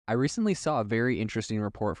I recently saw a very interesting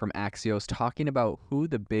report from Axios talking about who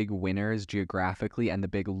the big winners geographically and the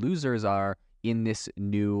big losers are in this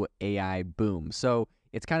new AI boom. So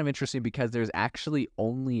it's kind of interesting because there's actually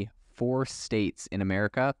only 4 states in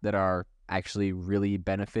America that are actually really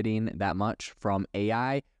benefiting that much from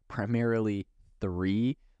AI, primarily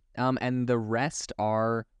 3. And the rest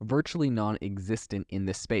are virtually non-existent in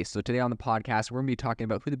this space. So today on the podcast, we're going to be talking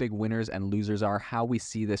about who the big winners and losers are, how we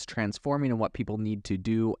see this transforming and what people need to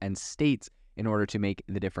do and states in order to make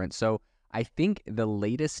the difference. So I think the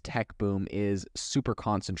latest tech boom is super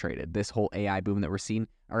concentrated. This whole AI boom that we're seeing,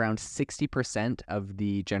 around 60% of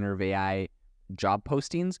the generative AI job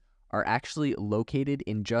postings are actually located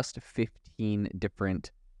in just 15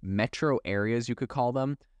 different metro areas, you could call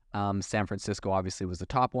them. San Francisco obviously was the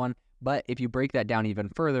top one, but if you break that down even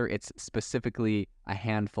further, it's specifically a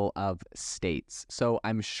handful of states. So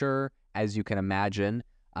I'm sure, as you can imagine,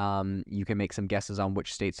 you can make some guesses on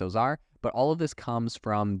which states those are, but all of this comes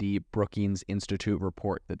from the Brookings Institute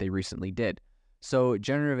report that they recently did. So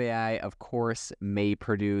generative AI, of course, may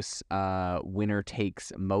produce winner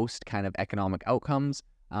takes most kind of economic outcomes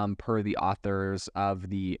per the authors of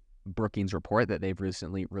the Brookings report that they've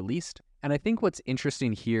recently released. And I think what's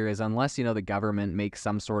interesting here is unless, the government makes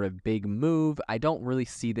some sort of big move, I don't really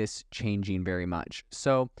see this changing very much.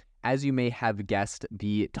 So as you may have guessed,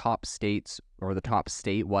 the top states or the top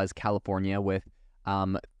state was California with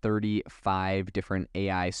 35 different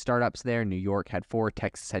AI startups there. New York had 4,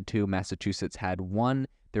 Texas had 2, Massachusetts had 1.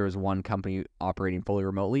 There was 1 company operating fully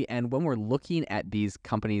remotely. And when we're looking at these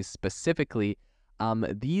companies specifically,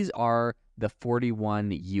 these are the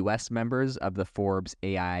 41 US members of the Forbes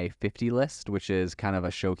AI 50 list, which is kind of a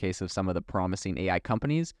showcase of some of the promising AI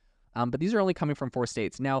companies. But these are only coming from 4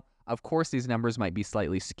 states. Now, of course, these numbers might be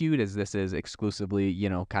slightly skewed as this is exclusively,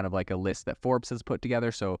 kind of like a list that Forbes has put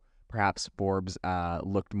together. So perhaps Forbes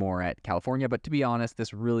looked more at California. But to be honest,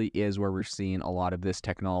 this really is where we're seeing a lot of this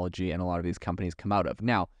technology and a lot of these companies come out of.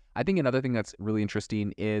 Now, I think another thing that's really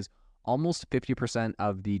interesting is almost 50%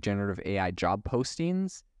 of the generative AI job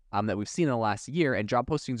postings that we've seen in the last year, and job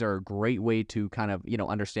postings are a great way to kind of,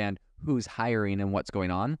 understand who's hiring and what's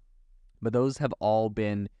going on. But those have all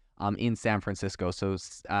been in San Francisco. So,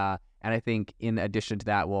 and I think in addition to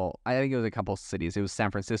that, I think it was a couple of cities. It was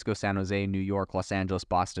San Francisco, San Jose, New York, Los Angeles,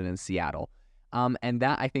 Boston, and Seattle. And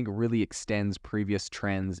that I think really extends previous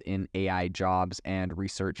trends in AI jobs and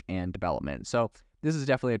research and development. So this is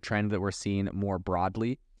definitely a trend that we're seeing more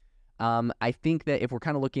broadly. I think that if we're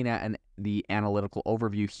kind of looking at the analytical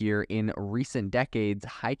overview here, in recent decades,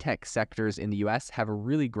 high-tech sectors in the U.S. have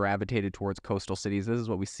really gravitated towards coastal cities. This is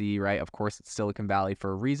what we see, right? Of course, it's Silicon Valley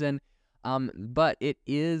for a reason. But it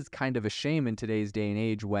is kind of a shame in today's day and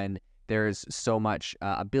age when there's so much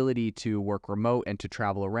ability to work remote and to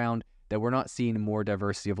travel around that we're not seeing more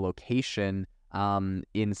diversity of location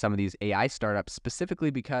in some of these AI startups, specifically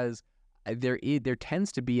because there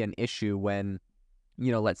tends to be an issue when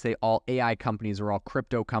let's say all AI companies or all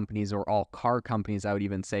crypto companies or all car companies, I would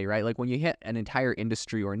even say, right? Like when you hit an entire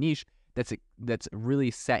industry or niche that's really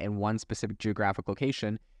set in one specific geographic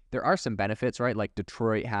location, there are some benefits, right? Like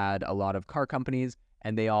Detroit had a lot of car companies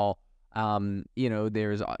and they all,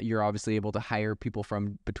 you're obviously able to hire people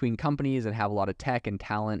from between companies and have a lot of tech and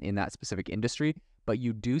talent in that specific industry. But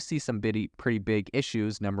you do see some pretty big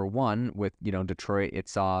issues. Number one, with, Detroit, it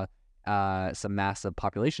saw some massive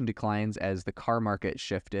population declines as the car market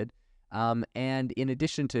shifted. And in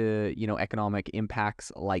addition to, economic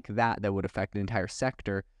impacts like that would affect an entire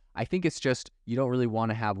sector, I think it's just you don't really want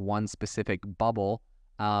to have one specific bubble,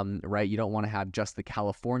 right? You don't want to have just the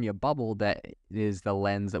California bubble that is the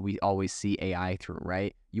lens that we always see AI through,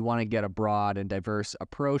 right? You want to get a broad and diverse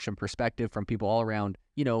approach and perspective from people all around,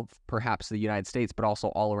 perhaps the United States, but also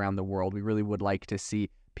all around the world. We really would like to see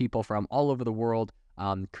people from all over the world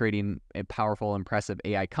creating powerful, impressive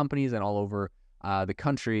AI companies and all over the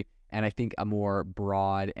country. And I think a more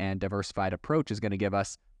broad and diversified approach is going to give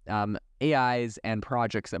us AIs and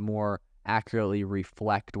projects that more accurately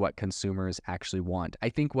reflect what consumers actually want. I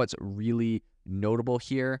think what's really notable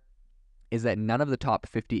here is that none of the top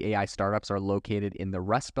 50 AI startups are located in the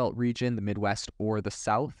Rust Belt region, the Midwest, or the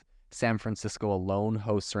South. San Francisco alone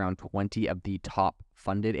hosts around 20 of the top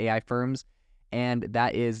funded AI firms. And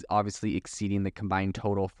that is obviously exceeding the combined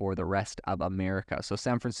total for the rest of America. So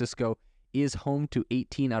San Francisco is home to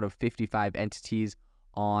 18 out of 55 entities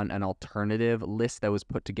on an alternative list that was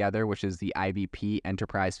put together, which is the IVP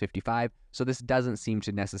Enterprise 55. So this doesn't seem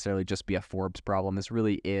to necessarily just be a Forbes problem. This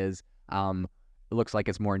really is, it looks like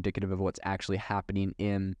it's more indicative of what's actually happening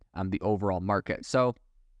in the overall market. So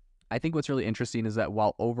I think what's really interesting is that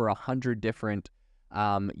while over 100 different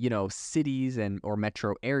cities and or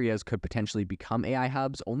metro areas could potentially become AI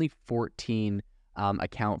hubs. Only 14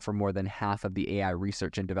 account for more than half of the AI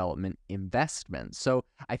research and development investments. So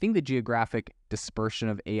I think the geographic dispersion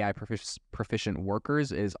of AI proficient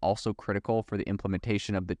workers is also critical for the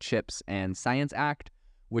implementation of the CHIPS and Science Act,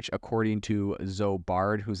 which, according to Zoe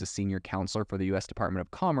Bard, who's a senior counselor for the U.S. Department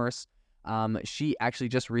of Commerce, she actually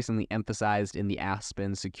just recently emphasized in the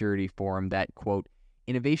Aspen Security Forum that, quote,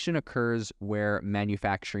 innovation occurs where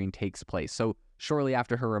manufacturing takes place. So shortly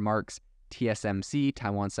after her remarks, TSMC,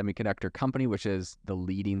 Taiwan Semiconductor Company, which is the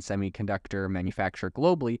leading semiconductor manufacturer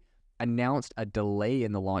globally, announced a delay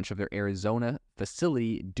in the launch of their Arizona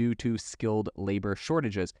facility due to skilled labor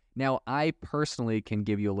shortages. Now, I personally can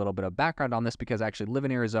give you a little bit of background on this because I actually live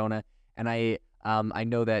in Arizona, and I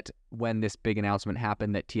know that when this big announcement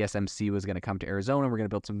happened that TSMC was going to come to Arizona, we're going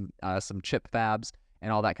to build some chip fabs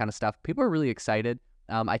and all that kind of stuff. People are really excited.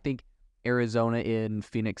 I think Arizona and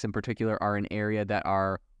Phoenix in particular are an area that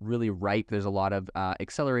are really ripe. There's a lot of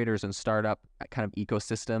accelerators and startup kind of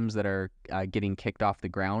ecosystems that are getting kicked off the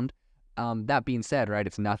ground. That being said, right,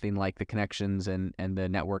 it's nothing like the connections and the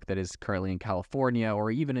network that is currently in California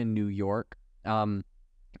or even in New York.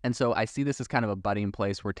 And so I see this as kind of a budding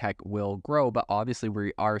place where tech will grow, but obviously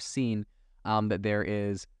we are seeing that there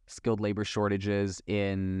is skilled labor shortages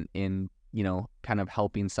in kind of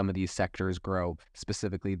helping some of these sectors grow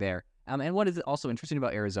specifically there. And what is also interesting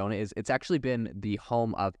about Arizona is it's actually been the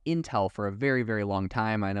home of Intel for a very, very long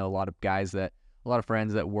time. I know a lot of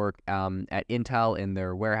friends that work at Intel in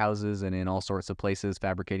their warehouses and in all sorts of places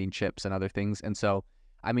fabricating chips and other things. And so,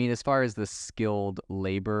 I mean, as far as the skilled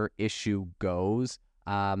labor issue goes,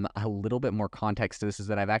 a little bit more context to this is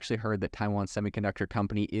that I've actually heard that Taiwan Semiconductor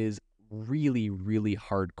Company is really, really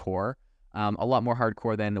hardcore, a lot more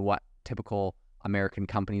hardcore than what typical American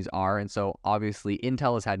companies are. And so obviously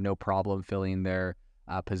Intel has had no problem filling their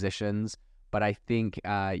positions. But I think,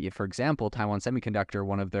 for example, Taiwan Semiconductor,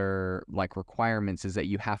 one of their requirements is that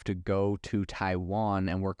you have to go to Taiwan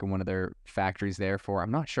and work in one of their factories there for, I'm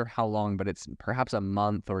not sure how long, but it's perhaps a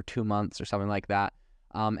month or 2 months or something like that.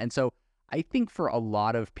 And so I think for a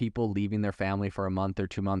lot of people leaving their family for a month or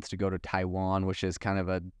 2 months to go to Taiwan, which is kind of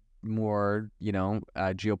a more,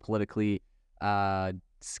 geopolitically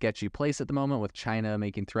sketchy place at the moment with China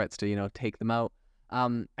making threats to, take them out.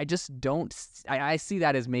 I just don't, I see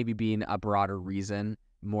that as maybe being a broader reason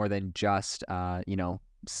more than just,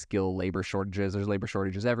 skill labor shortages. There's labor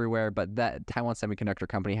shortages everywhere, but that Taiwan Semiconductor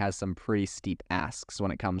Company has some pretty steep asks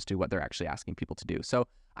when it comes to what they're actually asking people to do. So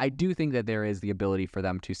I do think that there is the ability for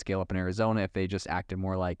them to scale up in Arizona if they just acted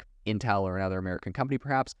more like Intel or another American company,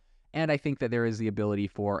 perhaps. And I think that there is the ability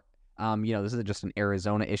for, this isn't just an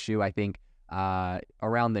Arizona issue. I think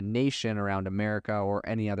around the nation, around America or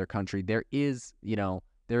any other country, there is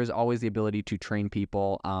always the ability to train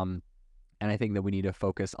people. And I think that we need to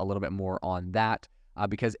focus a little bit more on that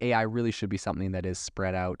because AI really should be something that is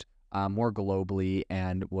spread out more globally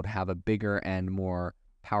and would have a bigger and more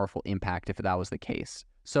powerful impact if that was the case.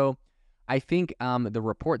 So I think the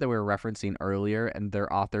report that we were referencing earlier, and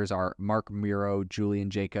their authors are Mark Muro, Julian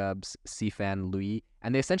Jacobs, Sifan Lui,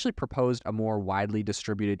 and they essentially proposed a more widely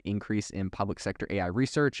distributed increase in public sector AI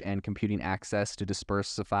research and computing access to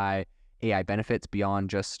diversify AI benefits beyond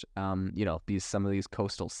just, some of these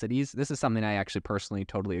coastal cities. This is something I actually personally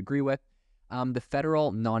totally agree with. The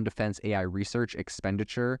federal non-defense AI research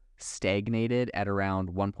expenditure stagnated at around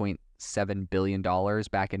 $1.7 billion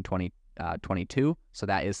back in 2022. So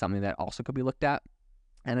that is something that also could be looked at.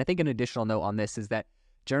 And I think an additional note on this is that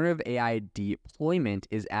generative AI deployment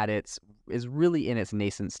is really in its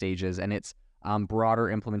nascent stages, and its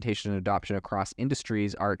broader implementation and adoption across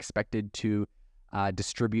industries are expected to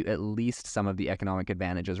distribute at least some of the economic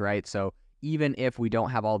advantages, right? So even if we don't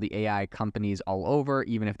have all the AI companies all over,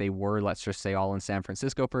 even if they were, let's just say, all in San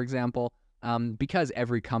Francisco, for example, because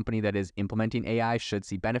every company that is implementing AI should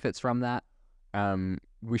see benefits from that,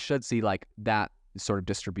 we should see that sort of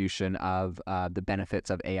distribution of the benefits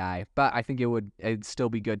of AI. But I think it'd still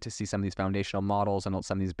be good to see some of these foundational models and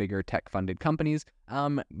some of these bigger tech-funded companies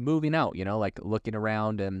moving out, looking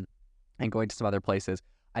around and going to some other places.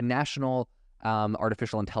 A national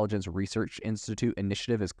Artificial Intelligence Research Institute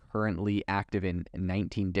initiative is currently active in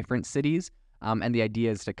 19 different cities. And the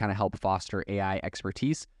idea is to kind of help foster AI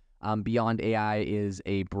expertise. Beyond AI is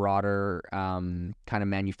a broader kind of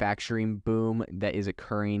manufacturing boom that is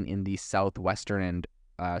occurring in the southwestern and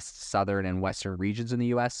southern and western regions in the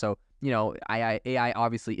U.S. So, AI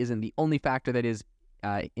obviously isn't the only factor that is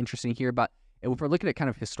interesting here, but if we're looking at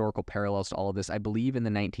kind of historical parallels to all of this, I believe in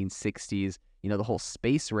the 1960s, the whole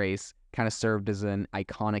space race kind of served as an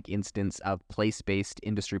iconic instance of place-based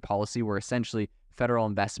industry policy where essentially federal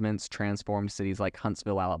investments transformed cities like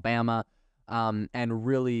Huntsville, Alabama, and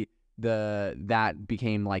really that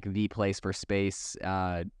became like the place for space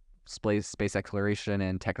exploration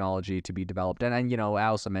and technology to be developed. And I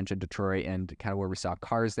also mentioned Detroit and kind of where we saw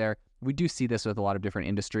cars there. We do see this with a lot of different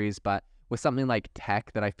industries, but with something like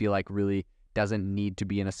tech that I feel like really doesn't need to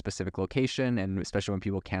be in a specific location, and especially when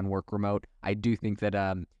people can work remote, I do think that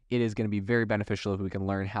it is going to be very beneficial if we can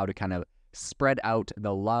learn how to kind of spread out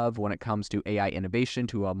the love when it comes to AI innovation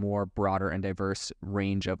to a more broader and diverse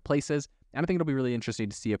range of places. And I think it'll be really interesting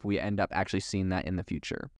to see if we end up actually seeing that in the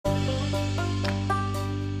future.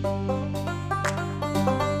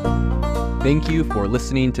 Thank you for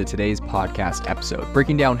listening to today's podcast episode,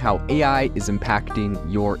 breaking down how AI is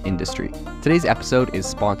impacting your industry. Today's episode is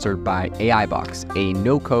sponsored by AIbox, a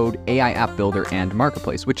no-code AI app builder and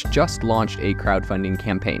marketplace, which just launched a crowdfunding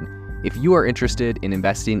campaign. If you are interested in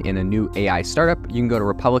investing in a new AI startup, you can go to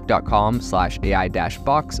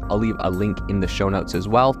republic.com/AI-box. I'll leave a link in the show notes as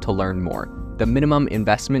well to learn more. The minimum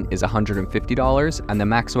investment is $150 and the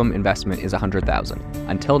maximum investment is $100,000.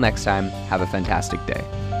 Until next time, have a fantastic day.